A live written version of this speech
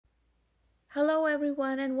Hello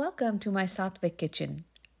everyone and welcome to my Sattvic kitchen.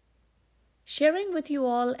 Sharing with you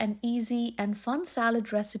all an easy and fun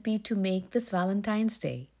salad recipe to make this Valentine's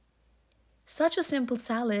Day. Such a simple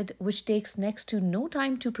salad which takes next to no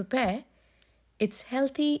time to prepare. It's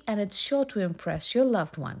healthy and it's sure to impress your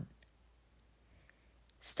loved one.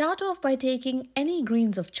 Start off by taking any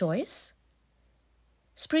greens of choice.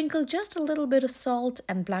 Sprinkle just a little bit of salt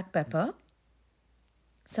and black pepper,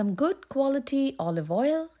 some good quality olive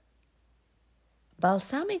oil,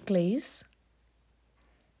 balsamic glaze.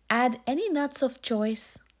 Add any nuts of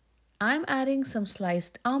choice. I'm adding some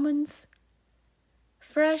sliced almonds,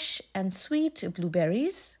 fresh and sweet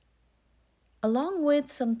blueberries, along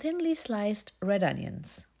with some thinly sliced red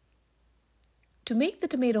onions. To make the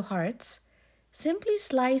tomato hearts, simply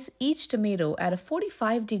slice each tomato at a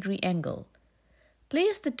 45-degree angle.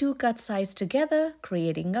 Place the two cut sides together,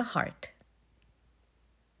 creating a heart.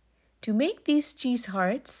 To make these cheese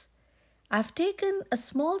hearts, I've taken a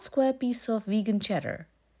small square piece of vegan cheddar.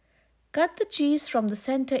 Cut the cheese from the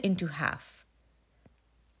center into half.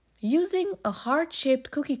 Using a heart-shaped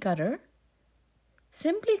cookie cutter,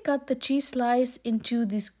 simply cut the cheese slice into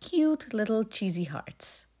these cute little cheesy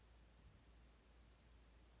hearts.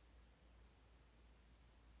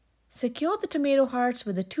 Secure the tomato hearts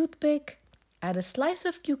with a toothpick. Add a slice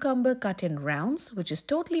of cucumber cut in rounds, which is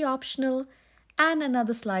totally optional, and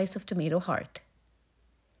another slice of tomato heart.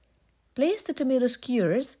 Place the tomato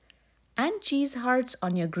skewers and cheese hearts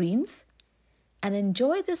on your greens and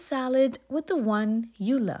enjoy this salad with the one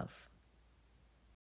you love.